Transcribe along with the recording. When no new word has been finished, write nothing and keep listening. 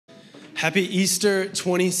Happy Easter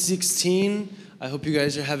 2016. I hope you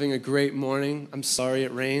guys are having a great morning. I'm sorry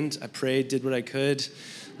it rained. I prayed, did what I could.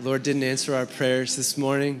 The Lord didn't answer our prayers this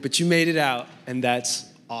morning, but you made it out, and that's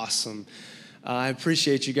awesome. I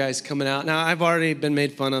appreciate you guys coming out. Now, I've already been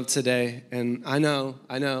made fun of today, and I know,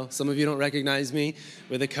 some of you don't recognize me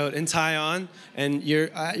with a coat and tie on, and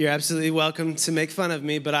you're absolutely welcome to make fun of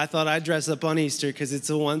me, but I thought I'd dress up on Easter because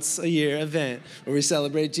it's a once-a-year event where we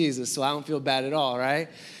celebrate Jesus, so I don't feel bad at all, right?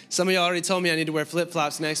 Some of you already told me I need to wear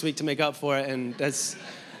flip-flops next week to make up for it, and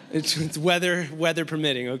it's weather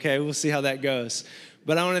permitting, okay? We'll see how that goes.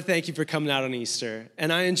 But I want to thank you for coming out on Easter,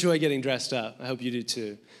 and I enjoy getting dressed up. I hope you do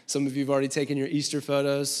too. Some of you have already taken your Easter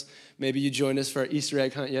photos. Maybe you joined us for our Easter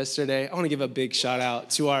egg hunt yesterday. I want to give a big shout out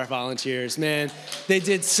to our volunteers. Man, they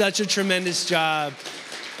did such a tremendous job.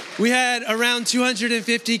 We had around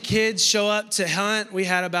 250 kids show up to hunt. We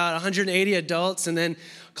had about 180 adults, and then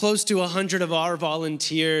close to 100 of our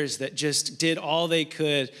volunteers that just did all they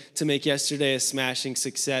could to make yesterday a smashing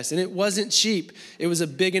success. And it wasn't cheap. It was a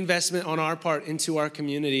big investment on our part into our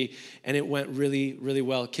community, and it went really, really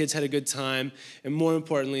well. Kids had a good time, and more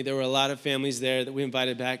importantly, there were a lot of families there that we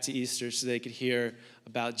invited back to Easter so they could hear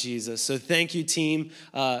about Jesus. So thank you, team.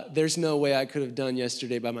 There's no way I could have done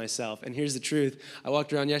yesterday by myself. And here's the truth. I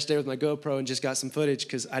walked around yesterday with my GoPro and just got some footage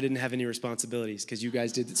because I didn't have any responsibilities because you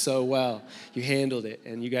guys did it so well. You handled it,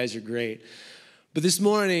 and you guys are great. But this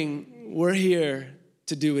morning, we're here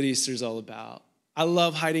to do what Easter's all about. I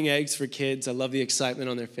love hiding eggs for kids. I love the excitement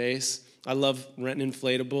on their face. I love renting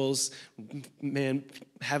inflatables. Man,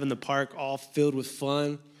 having the park all filled with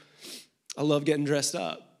fun. I love getting dressed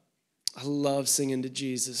up. I love singing to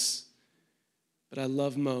Jesus, but I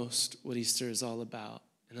love most what Easter is all about,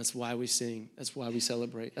 and that's why we sing. That's why we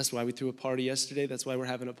celebrate. That's why we threw a party yesterday. That's why we're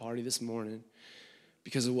having a party this morning,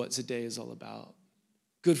 because of what today is all about.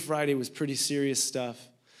 Good Friday was pretty serious stuff.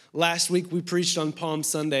 Last week, we preached on Palm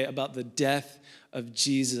Sunday about the death of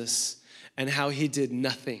Jesus and how he did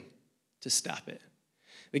nothing to stop it.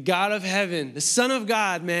 The God of heaven, the Son of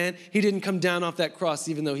God, man, he didn't come down off that cross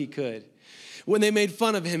even though he could. When they made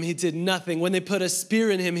fun of him, he did nothing. When they put a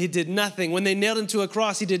spear in him, he did nothing. When they nailed him to a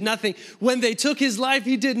cross, he did nothing. When they took his life,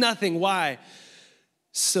 he did nothing. Why?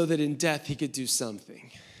 So that in death, he could do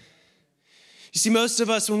something. You see, most of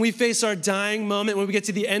us, when we face our dying moment, when we get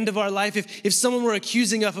to the end of our life, if someone were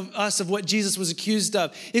accusing of us of what Jesus was accused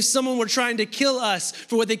of, if someone were trying to kill us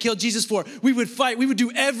for what they killed Jesus for, we would fight. We would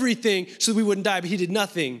do everything so that we wouldn't die, but he did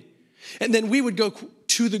nothing. And then we would go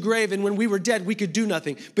to the grave, and when we were dead, we could do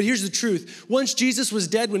nothing. But here's the truth. Once Jesus was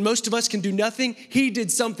dead, when most of us can do nothing, he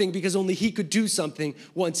did something because only he could do something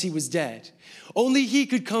once he was dead. Only he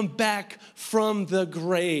could come back from the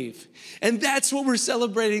grave. And that's what we're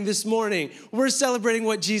celebrating this morning. We're celebrating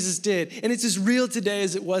what Jesus did. And it's as real today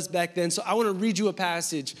as it was back then. So I want to read you a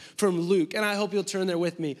passage from Luke, and I hope you'll turn there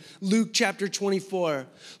with me. Luke chapter 24.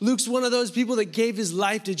 Luke's one of those people that gave his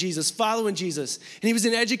life to Jesus, following Jesus. And he was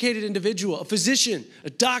an educated individual, a physician, a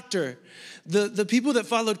doctor. The people that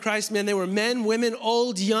followed Christ, man, they were men, women,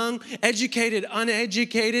 old, young, educated,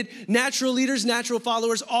 uneducated, natural leaders, natural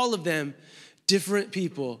followers, all of them. Different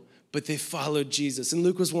people, but they followed Jesus. And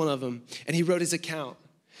Luke was one of them. And he wrote his account.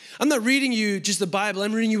 I'm not reading you just the Bible.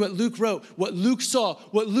 I'm reading you what Luke wrote, what Luke saw,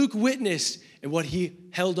 what Luke witnessed, and what he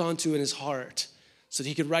held on to in his heart so that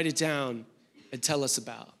he could write it down and tell us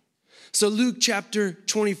about. So Luke chapter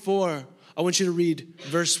 24, I want you to read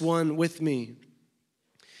verse 1 with me.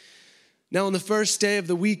 Now on the first day of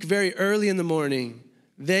the week, very early in the morning,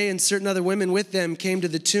 they and certain other women with them came to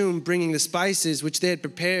the tomb bringing the spices which they had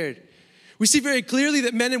prepared. We see very clearly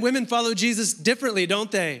that men and women follow Jesus differently, don't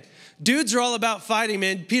they? Dudes are all about fighting,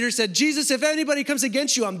 man. Peter said, Jesus, if anybody comes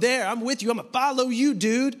against you, I'm there. I'm with you. I'm going to follow you,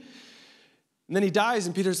 dude. And then he dies,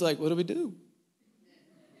 and Peter's like, what do we do?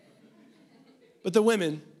 But the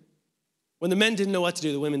women, when the men didn't know what to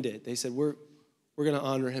do, the women did. They said, we're going to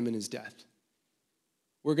honor him in his death.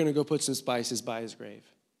 We're going to go put some spices by his grave.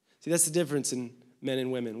 See, that's the difference in men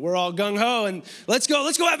and women. We're all gung-ho, and let's go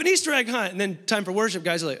have an Easter egg hunt. And then time for worship,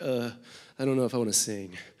 guys are like, I don't know if I want to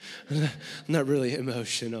sing. I'm not really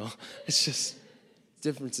emotional. It's just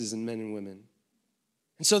differences in men and women.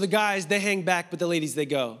 And so the guys, they hang back, but the ladies, they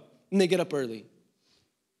go. And they get up early.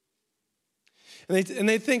 And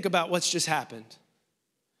they think about what's just happened.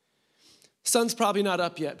 Sun's probably not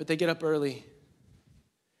up yet, but they get up early.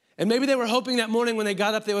 And maybe they were hoping that morning when they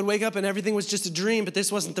got up, they would wake up and everything was just a dream, but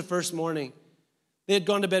this wasn't the first morning. They had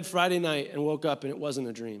gone to bed Friday night and woke up and it wasn't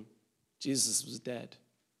a dream. Jesus was dead.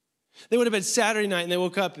 They went to bed Saturday night and they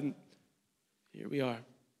woke up and here we are.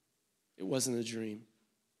 It wasn't a dream.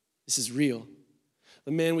 This is real.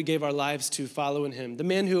 The man we gave our lives to following him. The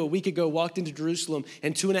man who a week ago walked into Jerusalem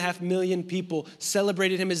and 2.5 million people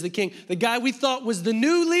celebrated him as the king. The guy we thought was the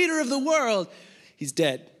new leader of the world. He's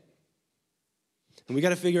dead. And we got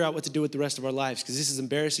to figure out what to do with the rest of our lives because this is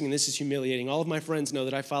embarrassing and this is humiliating. All of my friends know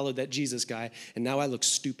that I followed that Jesus guy and now I look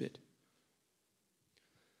stupid.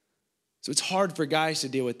 So it's hard for guys to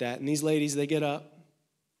deal with that. And these ladies, they get up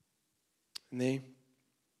and they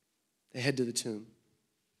head to the tomb.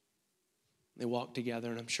 They walk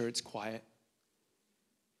together and I'm sure it's quiet.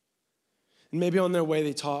 And maybe on their way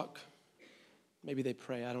they talk. Maybe they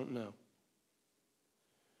pray, I don't know.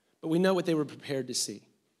 But we know what they were prepared to see.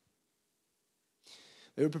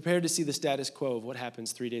 They were prepared to see the status quo of what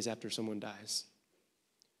happens 3 days after someone dies.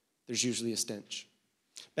 There's usually a stench.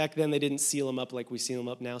 Back then, they didn't seal them up like we seal them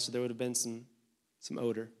up now, so there would have been some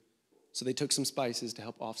odor. So they took some spices to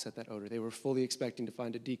help offset that odor. They were fully expecting to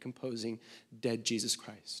find a decomposing, dead Jesus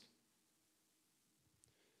Christ.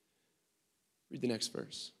 Read the next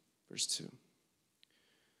verse, verse 2.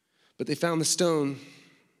 But they found the stone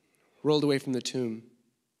rolled away from the tomb.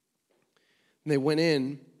 And they went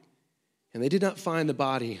in, and they did not find the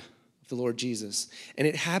body of the Lord Jesus. And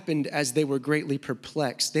it happened as they were greatly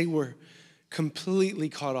perplexed. They were completely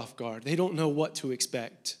caught off guard. They don't know what to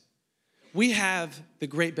expect. We have the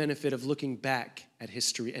great benefit of looking back at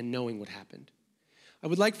history and knowing what happened. I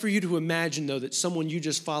would like for you to imagine, though, that someone you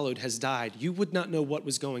just followed has died. You would not know what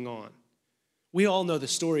was going on. We all know the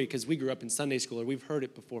story because we grew up in Sunday school or we've heard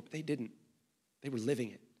it before, but they didn't. They were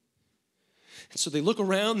living it. And so they look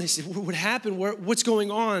around, they say, what happened? What's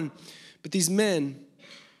going on? But these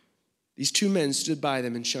two men stood by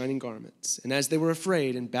them in shining garments. And as they were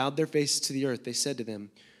afraid and bowed their faces to the earth, they said to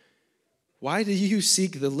them, why do you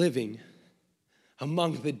seek the living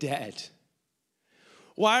among the dead?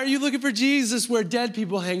 Why are you looking for Jesus where dead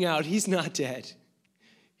people hang out? He's not dead.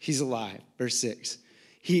 He's alive. Verse 6.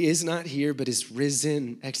 He is not here, but is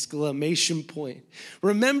risen! Exclamation point.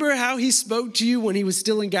 Remember how he spoke to you when he was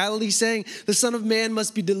still in Galilee, saying, the Son of Man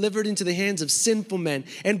must be delivered into the hands of sinful men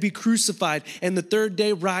and be crucified, and the third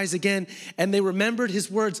day rise again. And they remembered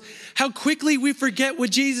his words. How quickly we forget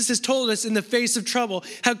what Jesus has told us in the face of trouble.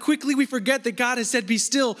 How quickly we forget that God has said, be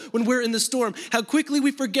still when we're in the storm. How quickly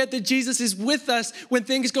we forget that Jesus is with us when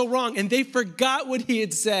things go wrong. And they forgot what he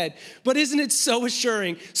had said. But isn't it so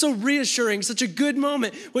assuring, so reassuring, such a good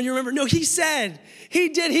moment when you remember, no, he said, he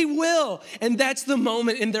did, he will. And that's the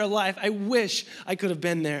moment in their life. I wish I could have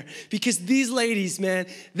been there because these ladies, man,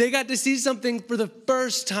 they got to see something for the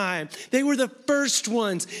first time. They were the first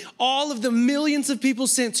ones. All of the millions of people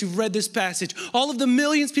since who've read this passage, all of the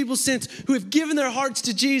millions of people since who have given their hearts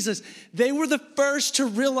to Jesus, they were the first to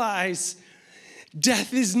realize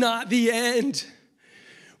death is not the end.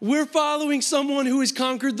 We're following someone who has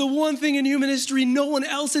conquered the one thing in human history no one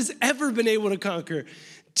else has ever been able to conquer,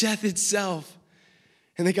 death itself.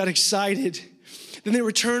 And they got excited. Then they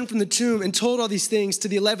returned from the tomb and told all these things to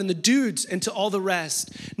the 11, the dudes, and to all the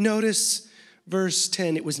rest. Notice verse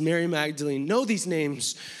 10, it was Mary Magdalene. Know these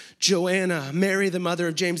names, Joanna, Mary, the mother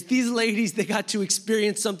of James. These ladies, they got to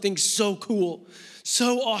experience something so cool,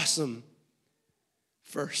 so awesome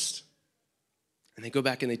first. And they go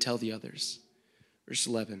back and they tell the others. Verse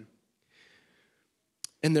 11.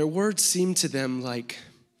 And their words seemed to them like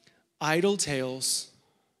idle tales,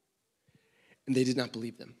 and they did not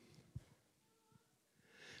believe them.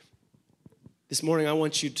 This morning, I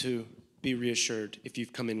want you to be reassured if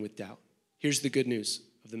you've come in with doubt. Here's the good news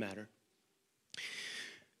of the matter.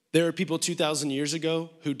 There are people 2,000 years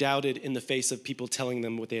ago who doubted in the face of people telling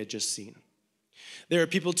them what they had just seen. There are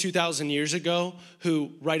people 2,000 years ago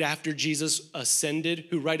who right after Jesus ascended,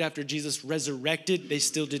 who right after Jesus resurrected, they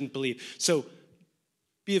still didn't believe. So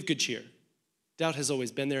be of good cheer. Doubt has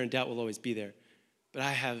always been there and doubt will always be there. But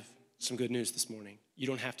I have some good news this morning. You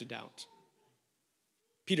don't have to doubt.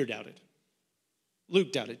 Peter doubted.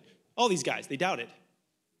 Luke doubted. All these guys, they doubted.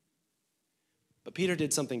 But Peter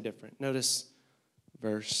did something different. Notice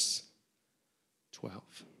verse 12.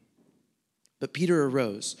 But Peter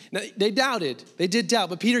arose. Now, they doubted. They did doubt,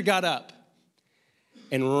 but Peter got up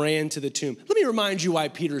and ran to the tomb. Let me remind you why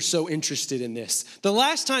Peter's so interested in this. The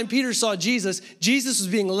last time Peter saw Jesus, Jesus was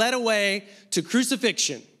being led away to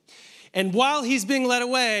crucifixion. And while he's being led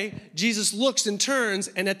away, Jesus looks and turns,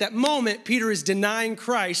 and at that moment, Peter is denying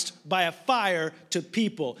Christ by a fire to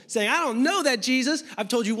people, saying, I don't know that Jesus. I've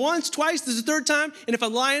told you once, twice, this is the third time, and if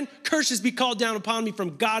I'm lying, curses be called down upon me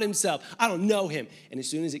from God himself. I don't know him. And as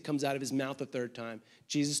soon as it comes out of his mouth the third time,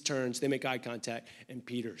 Jesus turns, they make eye contact, and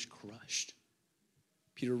Peter's crushed.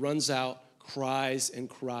 Peter runs out, cries, and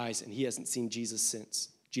he hasn't seen Jesus since.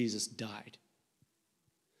 Jesus died.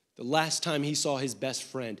 The last time he saw his best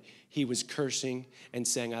friend, he was cursing and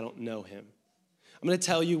saying, I don't know him. I'm going to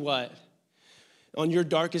tell you what. On your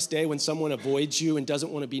darkest day, when someone avoids you and doesn't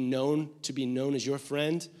want to be known as your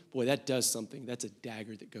friend, boy, that does something. That's a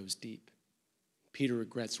dagger that goes deep. Peter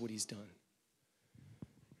regrets what he's done.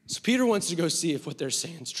 So Peter wants to go see if what they're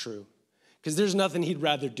saying is true, because there's nothing he'd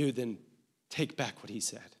rather do than take back what he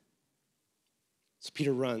said. So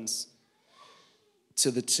Peter runs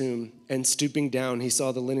to the tomb, and stooping down, he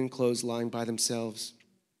saw the linen clothes lying by themselves.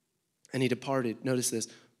 And he departed, notice this,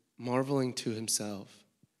 marveling to himself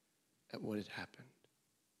at what had happened.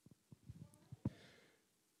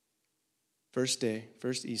 First day,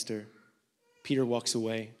 first Easter, Peter walks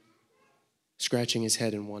away, scratching his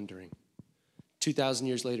head and wondering. 2,000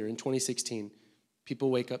 years later, in 2016,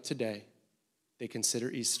 people wake up today, they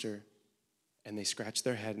consider Easter, and they scratch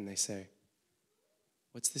their head and they say,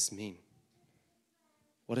 what's this mean?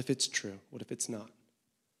 What if it's true? What if it's not?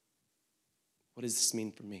 What does this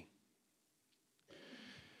mean for me?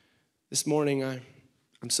 This morning,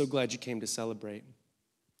 I'm so glad you came to celebrate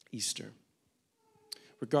Easter.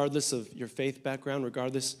 Regardless of your faith background,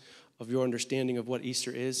 regardless of your understanding of what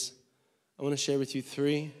Easter is, I want to share with you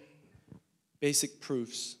 3 basic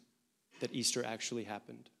proofs that Easter actually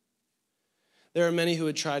happened. There are many who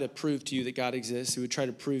would try to prove to you that God exists, who would try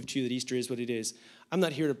to prove to you that Easter is what it is. I'm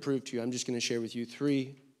not here to prove to you. I'm just going to share with you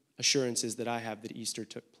 3 assurances that I have that Easter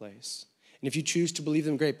took place. And if you choose to believe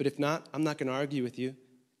them, great. But if not, I'm not going to argue with you,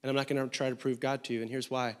 and I'm not going to try to prove God to you. And here's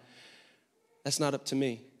why. That's not up to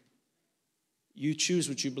me. You choose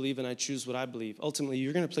what you believe, and I choose what I believe. Ultimately,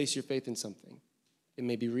 you're going to place your faith in something. It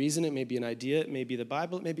may be reason, it may be an idea, it may be the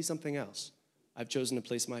Bible, it may be something else. I've chosen to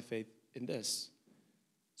place my faith in this.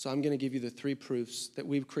 So I'm going to give you the 3 proofs that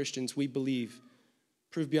we Christians, we believe,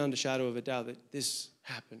 prove beyond a shadow of a doubt that this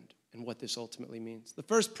happened and what this ultimately means. The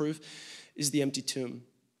first proof is the empty tomb.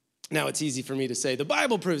 Now, it's easy for me to say, the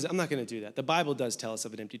Bible proves it. I'm not going to do that. The Bible does tell us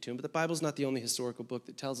of an empty tomb, but the Bible's not the only historical book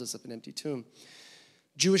that tells us of an empty tomb.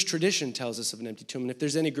 Jewish tradition tells us of an empty tomb, and if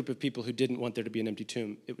there's any group of people who didn't want there to be an empty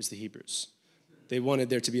tomb, it was the Hebrews. They wanted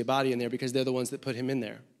there to be a body in there because they're the ones that put him in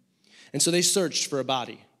there. And so they searched for a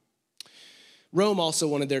body. Rome also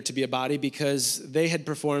wanted there to be a body because they had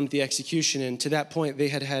performed the execution, and to that point, they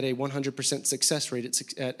had had a 100% success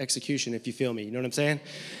rate at execution, if you feel me. You know what I'm saying?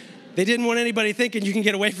 They didn't want anybody thinking you can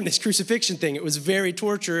get away from this crucifixion thing. It was very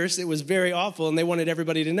torturous. It was very awful, and they wanted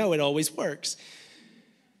everybody to know it always works.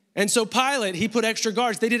 And so Pilate, he put extra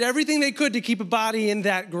guards. They did everything they could to keep a body in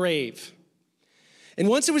that grave. And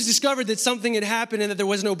once it was discovered that something had happened and that there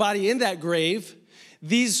was no body in that grave,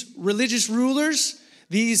 these religious rulers,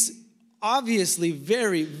 these obviously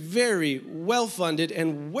very, very well-funded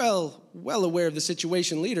and well aware of the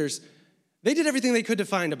situation leaders, they did everything they could to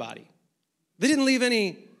find a body. They didn't leave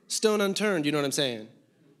any stone unturned, you know what I'm saying?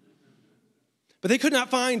 But they could not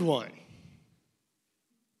find one.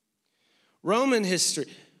 Roman history,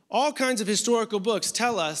 all kinds of historical books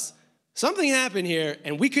tell us something happened here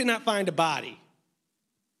and we could not find a body.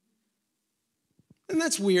 And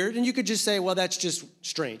that's weird, and you could just say, well, that's just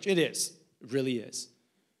strange. It is. It really is.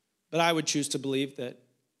 But I would choose to believe that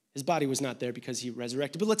his body was not there because he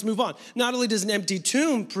resurrected. But let's move on. Not only does an empty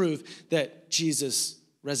tomb prove that Jesus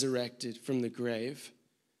resurrected from the grave,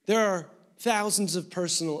 there are thousands of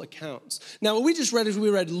personal accounts. Now, what we just read is we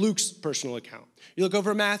read Luke's personal account. You look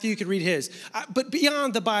over at Matthew, you could read his. But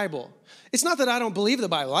beyond the Bible, it's not that I don't believe the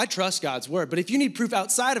Bible. I trust God's word. But if you need proof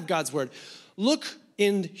outside of God's word, look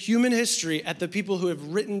in human history at the people who have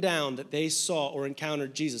written down that they saw or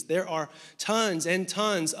encountered Jesus. There are tons and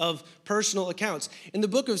tons of personal accounts. In the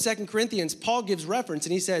book of 2 Corinthians, Paul gives reference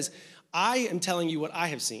and he says, I am telling you what I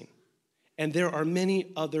have seen, and there are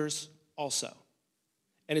many others also.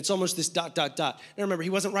 And it's almost this ... Now remember, he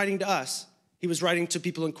wasn't writing to us. He was writing to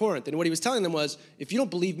people in Corinth. And what he was telling them was, if you don't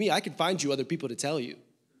believe me, I can find you other people to tell you.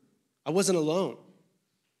 I wasn't alone.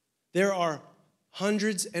 There are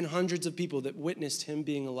hundreds and hundreds of people that witnessed him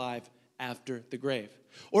being alive after the grave.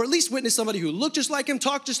 Or at least witnessed somebody who looked just like him,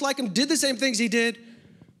 talked just like him, did the same things he did.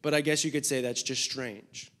 But I guess you could say that's just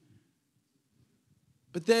strange.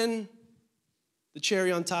 But then the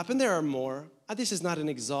cherry on top, and there are more. This is not an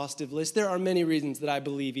exhaustive list. There are many reasons that I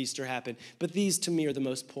believe Easter happened, but these to me are the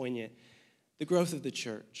most poignant. The growth of the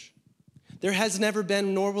church. There has never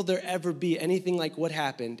been, nor will there ever be, anything like what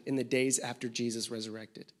happened in the days after Jesus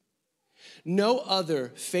resurrected. No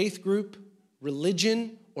other faith group,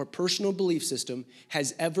 religion, or personal belief system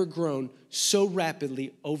has ever grown so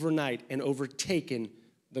rapidly overnight and overtaken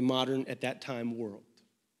the modern, at that time, world,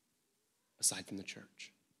 aside from the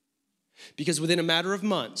church. Because within a matter of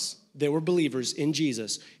months, there were believers in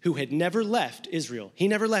Jesus who had never left Israel. He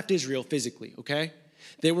never left Israel physically, okay?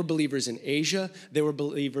 They were believers in Asia. They were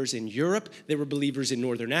believers in Europe. They were believers in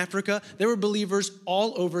Northern Africa. They were believers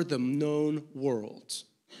all over the known world.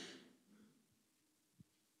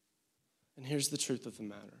 And here's the truth of the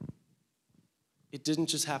matter. It didn't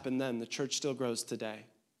just happen then. The church still grows today.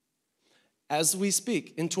 As we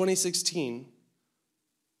speak, in 2016,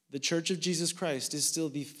 the Church of Jesus Christ is still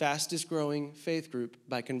the fastest growing faith group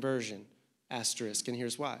by conversion. Asterisk, and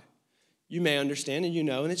here's why. You may understand, and you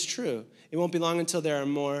know, and it's true. It won't be long until there are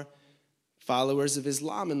more followers of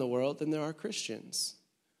Islam in the world than there are Christians.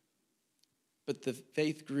 But the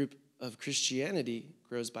faith group of Christianity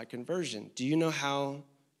grows by conversion. Do you know how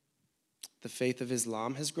the faith of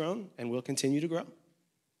Islam has grown and will continue to grow?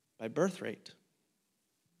 By birth rate.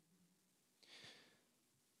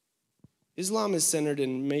 Islam is centered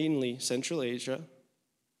in mainly Central Asia,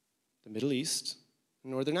 the Middle East,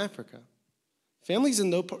 and Northern Africa. Families in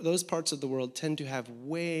those parts of the world tend to have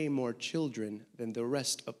way more children than the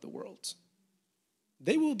rest of the world.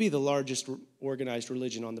 They will be the largest organized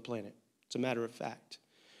religion on the planet. It's a matter of fact.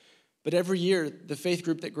 But every year, the faith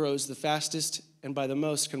group that grows the fastest and by the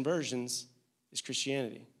most conversions is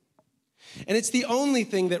Christianity. And it's the only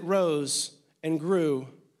thing that rose and grew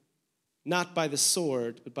not by the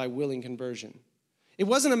sword, but by willing conversion. It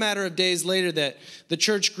wasn't a matter of days later that the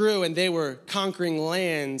church grew and they were conquering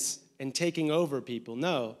lands and taking over people.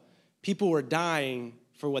 No, people were dying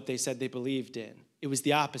for what they said they believed in. It was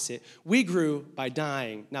the opposite. We grew by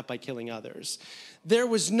dying, not by killing others. There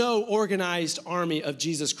was no organized army of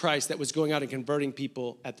Jesus Christ that was going out and converting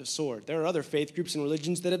people at the sword. There are other faith groups and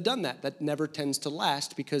religions that have done that. That never tends to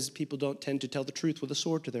last because people don't tend to tell the truth with a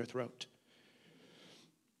sword to their throat.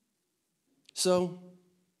 So,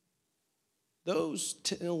 those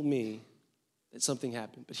tell me that something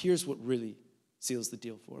happened. But here's what really seals the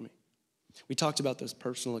deal for me. We talked about those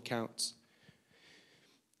personal accounts.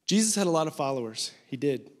 Jesus had a lot of followers. He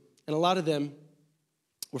did. And a lot of them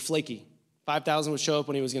were flaky. 5,000 would show up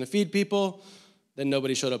when he was going to feed people. Then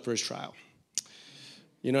nobody showed up for his trial.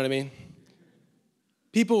 You know what I mean?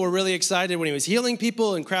 People were really excited when he was healing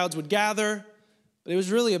people and crowds would gather. But it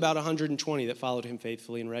was really about 120 that followed him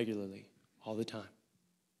faithfully and regularly all the time.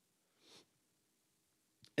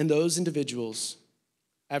 And those individuals,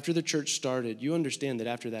 after the church started, you understand that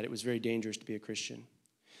after that it was very dangerous to be a Christian.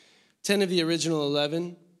 10 of the original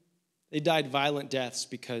 11, they died violent deaths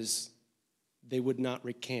because they would not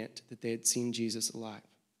recant that they had seen Jesus alive.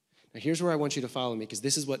 Now here's where I want you to follow me, because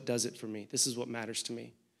this is what does it for me. This is what matters to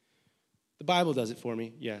me. The Bible does it for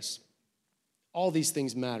me, yes. All these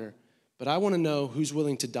things matter, but I want to know who's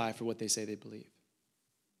willing to die for what they say they believe.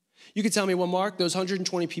 You could tell me, well, Mark, those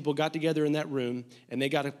 120 people got together in that room and they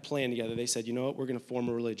got a plan together. They said, you know what, we're going to form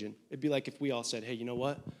a religion. It'd be like if we all said, hey, you know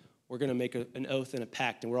what? We're going to make an oath and a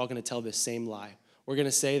pact, and we're all going to tell this same lie. We're going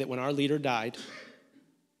to say that when our leader died,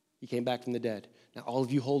 he came back from the dead. Now, all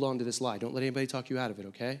of you hold on to this lie. Don't let anybody talk you out of it,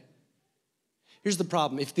 okay? Here's the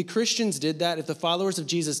problem. If the Christians did that, if the followers of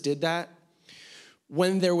Jesus did that,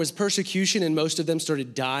 when there was persecution and most of them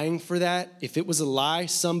started dying for that, if it was a lie,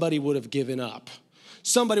 somebody would have given up.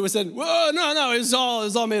 Somebody would have said, whoa, no, it was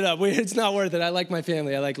all made up. It's not worth it. I like my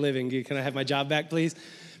family. I like living. Can I have my job back, please?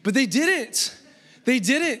 But they didn't. They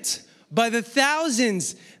didn't. By the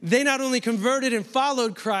thousands, they not only converted and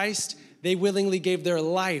followed Christ, they willingly gave their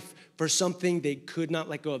life for something they could not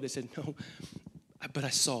let go of. They said, no, but I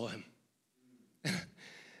saw him.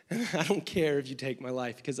 And I don't care if you take my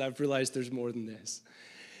life, because I've realized there's more than this.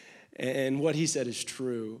 And what he said is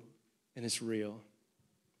true, and it's real.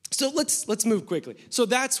 So let's move quickly. So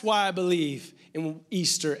that's why I believe in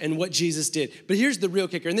Easter and what Jesus did. But here's the real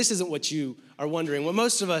kicker, and this isn't what you are wondering. What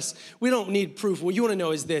most of us, we don't need proof. What you want to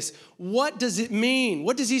know is this. What does it mean?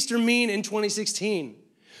 What does Easter mean in 2016?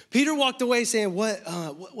 Peter walked away saying,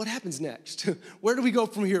 what happens next? Where do we go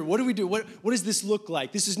from here? What do we do? What does this look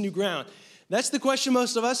like? This is new ground. That's the question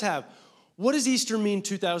most of us have. What does Easter mean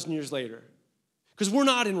 2,000 years later? Because we're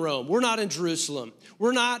not in Rome. We're not in Jerusalem.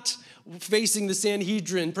 We're not facing the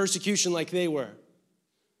Sanhedrin persecution like they were.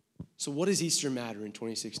 So what does Easter matter in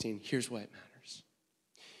 2016? Here's why it matters.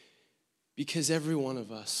 Because every one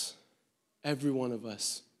of us,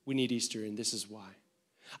 we need Easter, and this is why.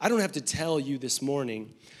 I don't have to tell you this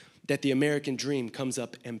morning that the American dream comes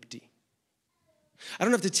up empty. I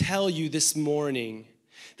don't have to tell you this morning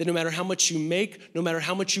that no matter how much you make, no matter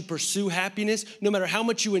how much you pursue happiness, no matter how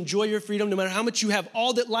much you enjoy your freedom, no matter how much you have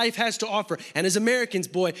all that life has to offer. And as Americans,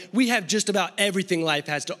 boy, we have just about everything life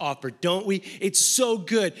has to offer, don't we? It's so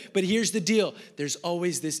good. But here's the deal. There's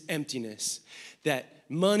always this emptiness that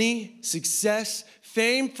money, success,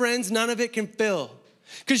 fame, friends, none of it can fill.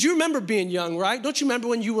 Because you remember being young, right? Don't you remember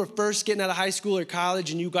when you were first getting out of high school or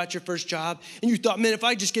college and you got your first job and you thought, man, if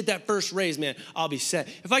I just get that first raise, man, I'll be set.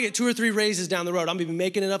 If I get 2 or 3 raises down the road, I'm going to be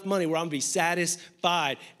making enough money where I'm going to be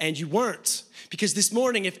satisfied. And you weren't. Because this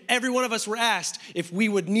morning, if every one of us were asked if we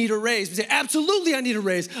would need a raise, we'd say, absolutely, I need a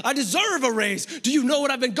raise. I deserve a raise. Do you know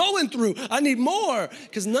what I've been going through? I need more.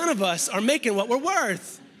 Because none of us are making what we're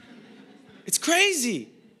worth. It's crazy.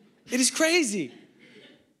 It is crazy.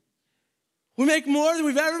 We make more than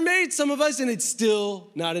we've ever made, some of us, and it's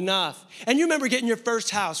still not enough. And you remember getting your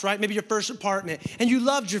first house, right? Maybe your first apartment, and you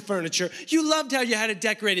loved your furniture. You loved how you had it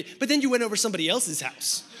decorated, but then you went over somebody else's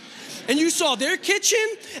house. And you saw their kitchen,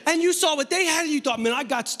 and you saw what they had, and you thought, man, I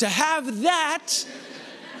got to have that.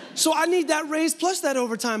 So I need that raise plus that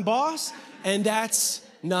overtime, boss. And that's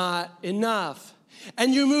not enough.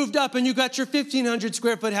 And you moved up and you got your 1,500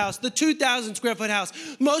 square foot house, the 2,000 square foot house.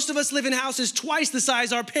 Most of us live in houses twice the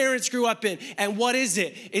size our parents grew up in. And what is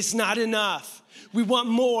it? It's not enough. We want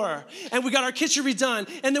more. And we got our kitchen redone.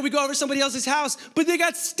 And then we go over to somebody else's house, but they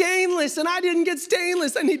got stainless and I didn't get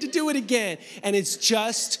stainless. I need to do it again. And it's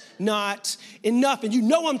just not enough. And you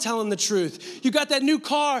know I'm telling the truth. You got that new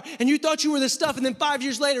car and you thought you were the stuff. And then 5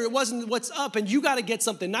 years later, it wasn't what's up. And you got to get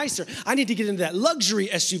something nicer. I need to get into that luxury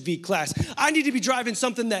SUV class. I need to be driving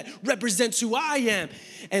something that represents who I am.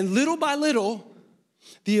 And little by little,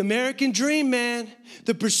 the American dream, man,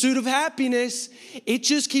 the pursuit of happiness, it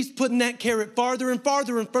just keeps putting that carrot farther and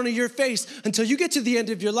farther in front of your face until you get to the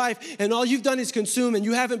end of your life and all you've done is consume and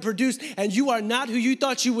you haven't produced and you are not who you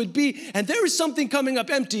thought you would be. And there is something coming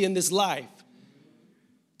up empty in this life.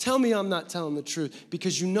 Tell me I'm not telling the truth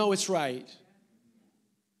because you know it's right.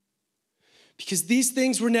 Because these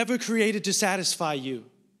things were never created to satisfy you.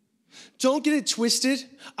 Don't get it twisted.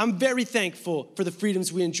 I'm very thankful for the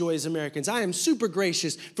freedoms we enjoy as Americans. I am super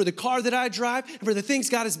gracious for the car that I drive and for the things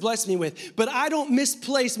God has blessed me with. But I don't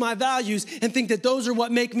misplace my values and think that those are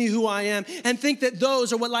what make me who I am and think that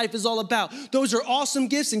those are what life is all about. Those are awesome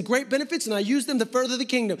gifts and great benefits, and I use them to further the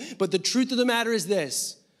kingdom. But the truth of the matter is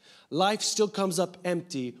this. Life still comes up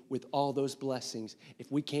empty with all those blessings if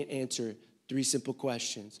we can't answer 3 simple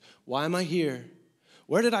questions. Why am I here?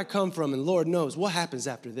 Where did I come from? And Lord knows what happens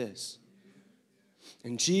after this.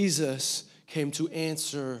 And Jesus came to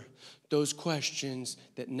answer those questions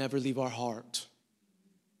that never leave our heart.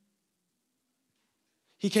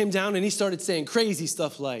 He came down and he started saying crazy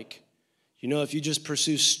stuff like, you know, if you just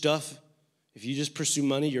pursue stuff, if you just pursue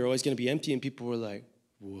money, you're always going to be empty. And people were like,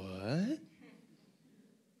 what?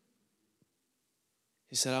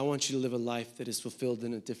 He said, I want you to live a life that is fulfilled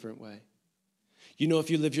in a different way. You know,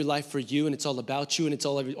 if you live your life for you and it's all about you and it's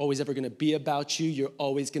always ever going to be about you, you're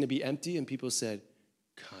always going to be empty. And people said,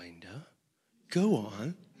 kinda. Go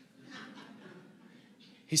on.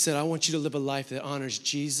 He said, I want you to live a life that honors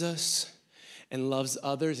Jesus and loves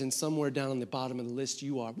others. And somewhere down on the bottom of the list,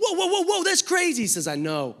 you are, whoa, that's crazy. He says, I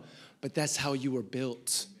know, but that's how you were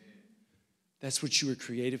built. That's what you were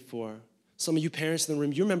created for. Some of you parents in the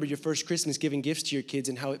room, you remember your first Christmas giving gifts to your kids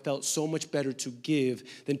and how it felt so much better to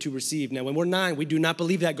give than to receive. Now, when we're 9, we do not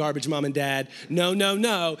believe that garbage, mom and dad. No.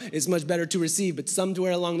 It's much better to receive. But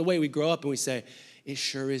somewhere along the way, we grow up and we say, it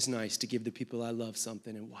sure is nice to give the people I love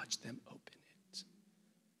something and watch them open it.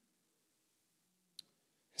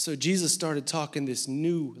 So Jesus started talking this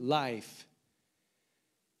new life,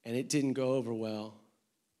 and it didn't go over well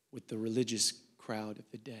with the religious crowd of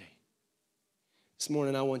the day. This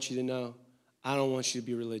morning, I want you to know, I don't want you to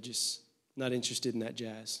be religious. I'm not interested in that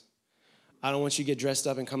jazz. I don't want you to get dressed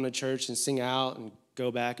up and come to church and sing out and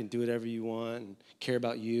go back and do whatever you want and care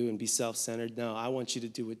about you and be self-centered. No, I want you to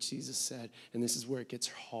do what Jesus said, and this is where it gets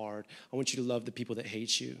hard. I want you to love the people that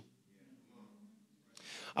hate you.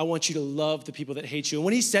 I want you to love the people that hate you. And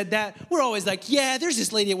when he said that, we're always like, yeah, there's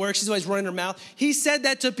this lady at work. She's always running her mouth. He said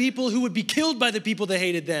that to people who would be killed by the people that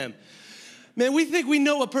hated them. Man, we think we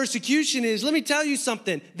know what persecution is. Let me tell you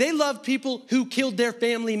something. They love people who killed their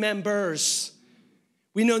family members.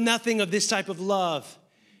 We know nothing of this type of love.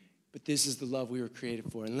 But this is the love we were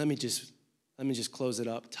created for. And let me just close it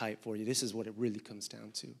up tight for you. This is what it really comes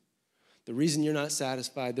down to. The reason you're not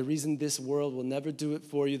satisfied, the reason this world will never do it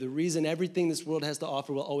for you, the reason everything this world has to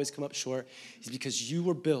offer will always come up short is because you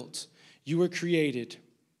were built, you were created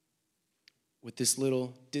with this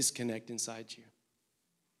little disconnect inside you.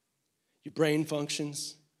 Your brain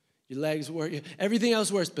functions, your legs work, everything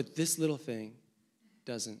else works, but this little thing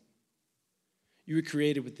doesn't. You were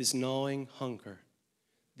created with this gnawing hunger,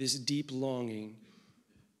 this deep longing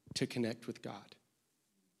to connect with God.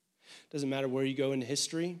 Doesn't matter where you go in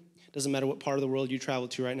history, doesn't matter what part of the world you travel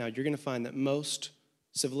to right now, you're going to find that most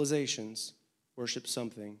civilizations worship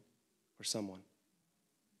something or someone.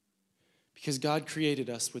 Because God created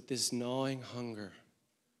us with this gnawing hunger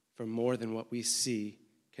for more than what we see,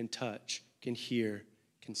 can touch, can hear,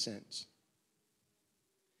 can sense.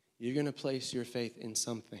 You're going to place your faith in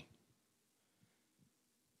something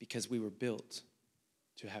because we were built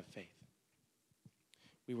to have faith.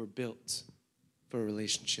 We were built for a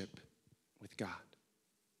relationship with God.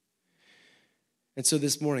 And so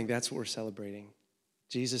this morning, that's what we're celebrating.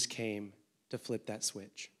 Jesus came to flip that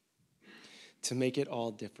switch, to make it all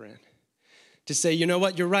different. To say, you know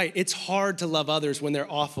what, you're right. It's hard to love others when they're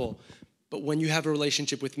awful, but when you have a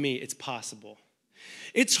relationship with me, it's possible.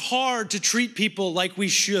 It's hard to treat people like we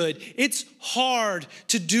should. It's hard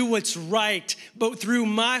to do what's right, but through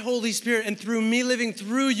my Holy Spirit and through me living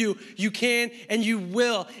through you, you can and you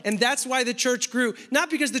will. And that's why the church grew. Not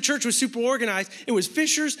because the church was super organized. It was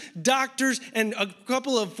fishers, doctors, and a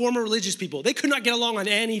couple of former religious people. They could not get along on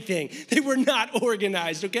anything. They were not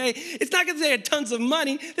organized, okay? It's not because they had tons of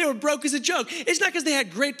money. They were broke as a joke. It's not because they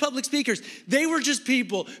had great public speakers. They were just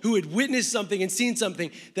people who had witnessed something and seen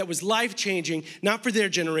something that was life-changing, not for their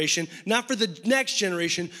generation, not for the next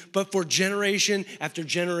generation, but for generation after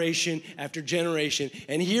generation after generation.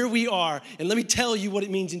 And here we are. And let me tell you what it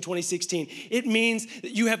means in 2016. It means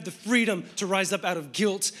that you have the freedom to rise up out of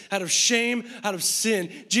guilt, out of shame, out of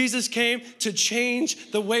sin. Jesus came to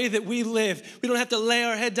change the way that we live. We don't have to lay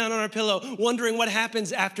our head down on our pillow wondering what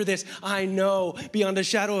happens after this. I know beyond a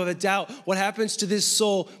shadow of a doubt what happens to this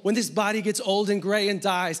soul when this body gets old and gray and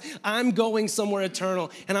dies. I'm going somewhere eternal,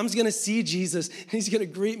 and I'm going to see Jesus, and he's going to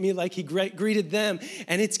greet me like he greeted them.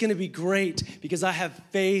 And it's going to be great because I have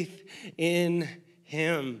faith in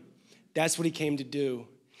him. That's what he came to do.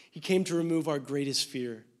 He came to remove our greatest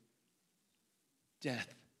fear,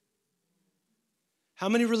 death. How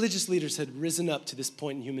many religious leaders had risen up to this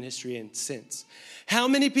point in human history and since? How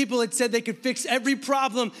many people had said they could fix every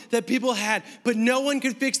problem that people had, but no one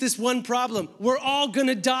could fix this one problem? We're all going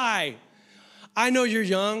to die. I know you're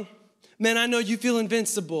young. Man, I know you feel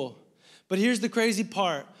invincible. But here's the crazy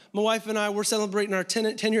part. My wife and I, we're celebrating our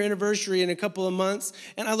 10-year anniversary in a couple of months,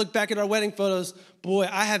 and I look back at our wedding photos. Boy,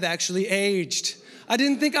 I have actually aged. I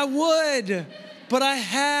didn't think I would, but I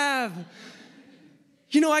have.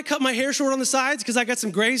 You know, I cut my hair short on the sides because I got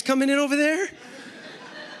some grays coming in over there.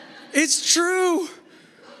 It's true.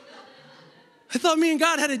 I thought me and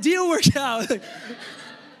God had a deal worked out.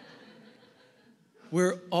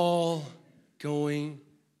 We're all going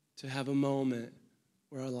to have a moment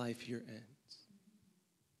where our life here ends.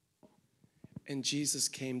 And Jesus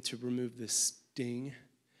came to remove the sting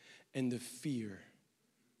and the fear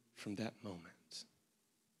from that moment.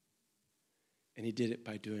 And he did it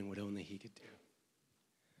by doing what only he could do.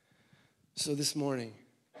 So this morning,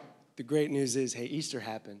 the great news is, hey, Easter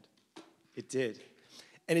happened. It did.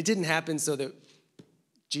 And it didn't happen so that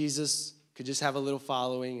Jesus could just have a little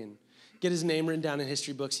following and get his name written down in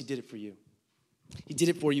history books. He did it for you. He did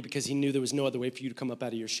it for you because he knew there was no other way for you to come up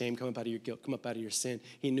out of your shame, come up out of your guilt, come up out of your sin.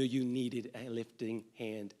 He knew you needed a lifting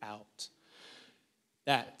hand out.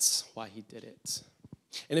 That's why he did it.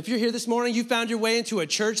 And if you're here this morning, you found your way into a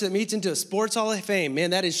church that meets into a sports hall of fame. Man,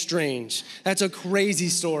 that is strange. That's a crazy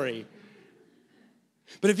story.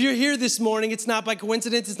 But if you're here this morning, it's not by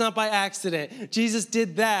coincidence, it's not by accident. Jesus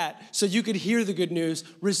did that so you could hear the good news,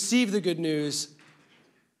 receive the good news,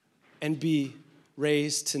 and be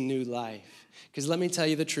raised to new life. Because let me tell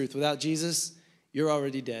you the truth, without Jesus, you're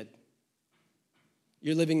already dead.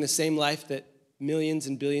 You're living the same life that millions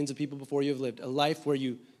and billions of people before you have lived, a life where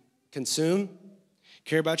you consume,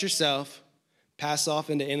 care about yourself, pass off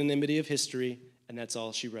into anonymity of history, and that's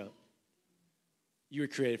all she wrote. You were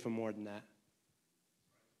created for more than that.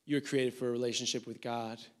 You were created for a relationship with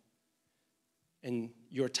God. And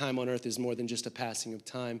your time on earth is more than just a passing of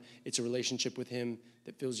time. It's a relationship with him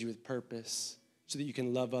that fills you with purpose so that you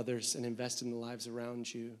can love others and invest in the lives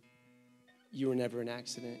around you. You were never an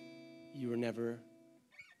accident. You were never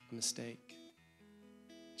a mistake.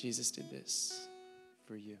 Jesus did this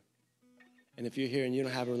for you. And if you're here and you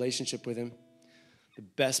don't have a relationship with him, the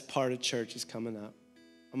best part of church is coming up.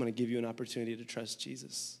 I'm going to give you an opportunity to trust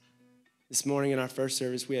Jesus. This morning in our first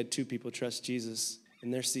service, we had 2 people trust Jesus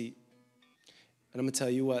in their seat. And I'm going to tell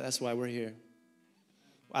you what, that's why we're here.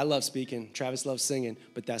 I love speaking. Travis loves singing,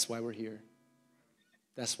 but that's why we're here.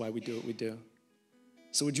 That's why we do what we do.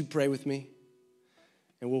 So would you pray with me?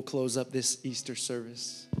 And we'll close up this Easter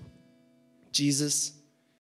service. Jesus,